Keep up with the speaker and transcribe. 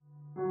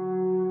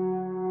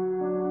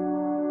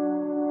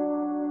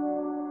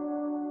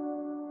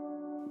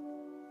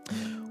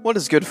What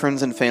is good,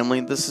 friends and family?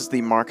 This is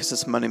the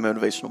Marcus's Monday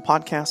Motivational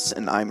Podcast,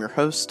 and I'm your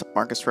host,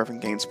 Marcus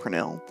Reverend Gaines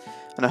Purnell.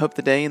 And I hope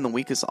the day and the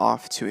week is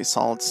off to a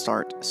solid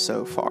start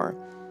so far.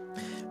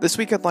 This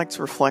week, I'd like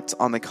to reflect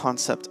on the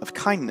concept of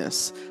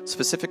kindness,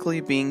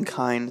 specifically being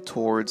kind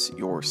towards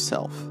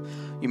yourself.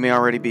 You may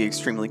already be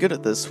extremely good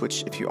at this,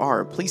 which, if you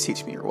are, please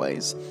teach me your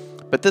ways.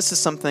 But this is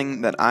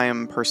something that I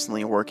am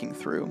personally working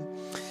through.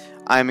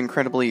 I am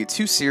incredibly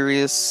too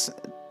serious.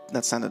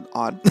 That sounded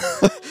odd.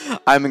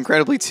 I'm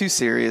incredibly too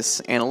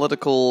serious,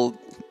 analytical,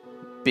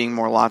 being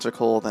more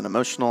logical than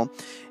emotional,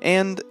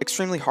 and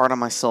extremely hard on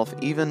myself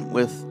even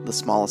with the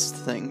smallest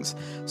things.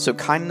 So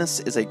kindness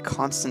is a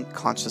constant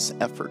conscious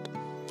effort.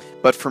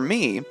 But for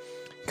me,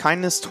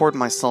 kindness toward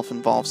myself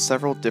involves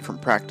several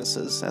different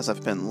practices, as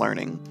I've been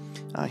learning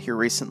here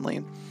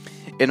recently.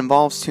 It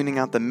involves tuning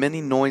out the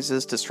many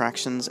noises,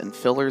 distractions, and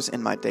fillers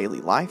in my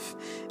daily life,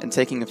 and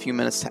taking a few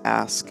minutes to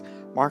ask,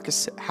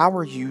 Marcus, how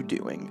are you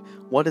doing?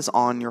 What is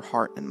on your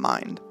heart and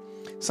mind?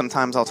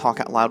 Sometimes I'll talk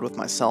out loud with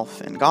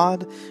myself and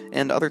God,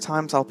 and other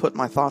times I'll put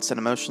my thoughts and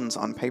emotions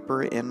on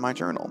paper in my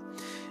journal.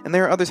 And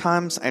there are other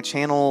times I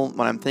channel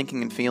what I'm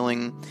thinking and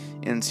feeling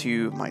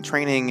into my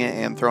training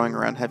and throwing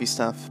around heavy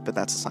stuff, but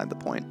that's aside the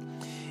point.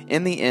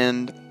 In the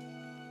end,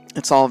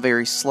 it's all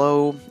very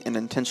slow and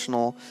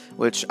intentional,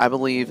 which I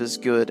believe is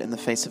good in the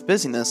face of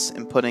busyness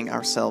and putting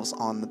ourselves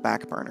on the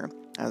back burner,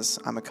 as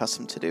I'm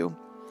accustomed to do.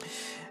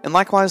 And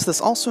likewise,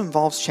 this also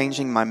involves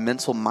changing my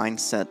mental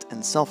mindset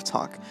and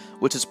self-talk,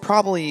 which is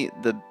probably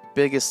the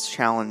biggest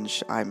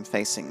challenge I'm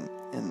facing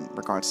in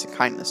regards to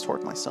kindness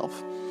toward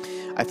myself.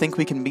 I think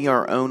we can be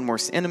our own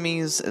worst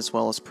enemies as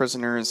well as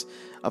prisoners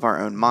of our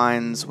own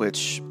minds,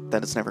 which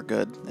that is never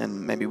good,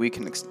 and maybe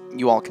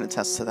you all can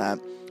attest to that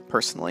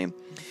personally.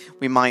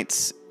 We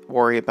might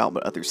worry about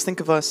what others think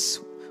of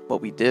us,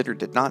 what we did or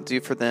did not do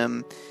for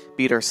them,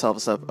 beat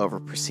ourselves up over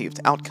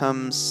perceived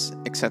outcomes,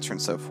 etc.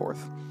 and so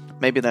forth.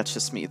 Maybe that's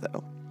just me,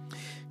 though.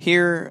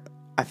 Here,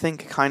 I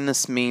think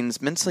kindness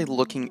means mentally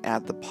looking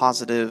at the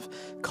positive,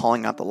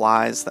 calling out the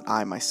lies that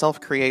I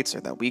myself create or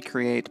that we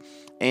create,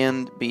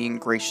 and being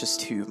gracious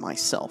to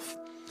myself.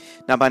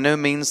 Now, by no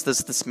means does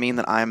this mean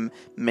that I'm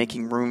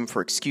making room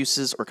for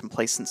excuses or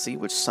complacency,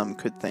 which some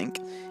could think.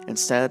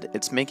 Instead,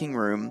 it's making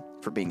room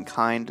for being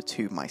kind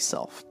to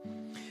myself.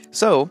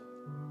 So,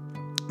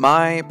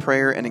 my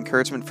prayer and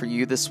encouragement for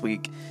you this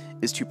week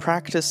is to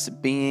practice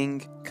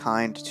being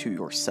kind to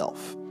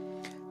yourself.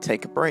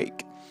 Take a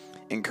break.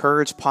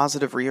 Encourage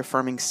positive,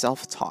 reaffirming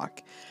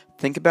self-talk.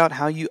 Think about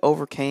how you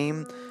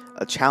overcame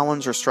a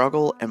challenge or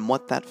struggle and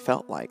what that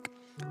felt like.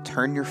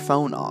 Turn your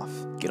phone off.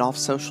 Get off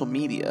social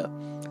media.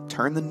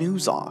 Turn the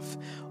news off.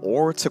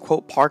 Or, to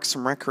quote Parks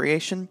and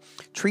Recreation,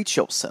 treat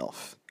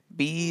yourself.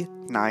 Be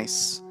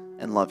nice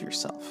and love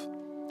yourself.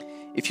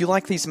 If you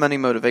like these Monday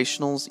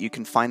motivationals, you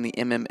can find the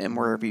MMM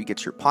wherever you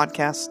get your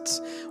podcasts,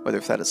 whether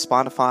if that is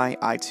Spotify,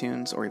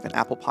 iTunes, or even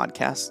Apple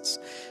Podcasts.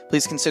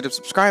 Please consider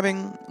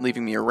subscribing,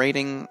 leaving me a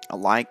rating, a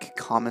like,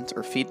 comment,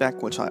 or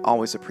feedback, which I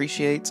always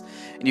appreciate.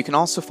 And you can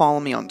also follow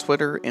me on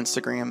Twitter,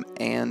 Instagram,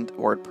 and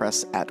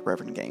WordPress at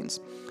Reverend Gaines.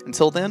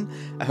 Until then,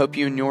 I hope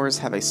you and yours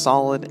have a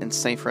solid and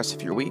safe rest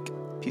of your week.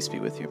 Peace be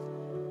with you.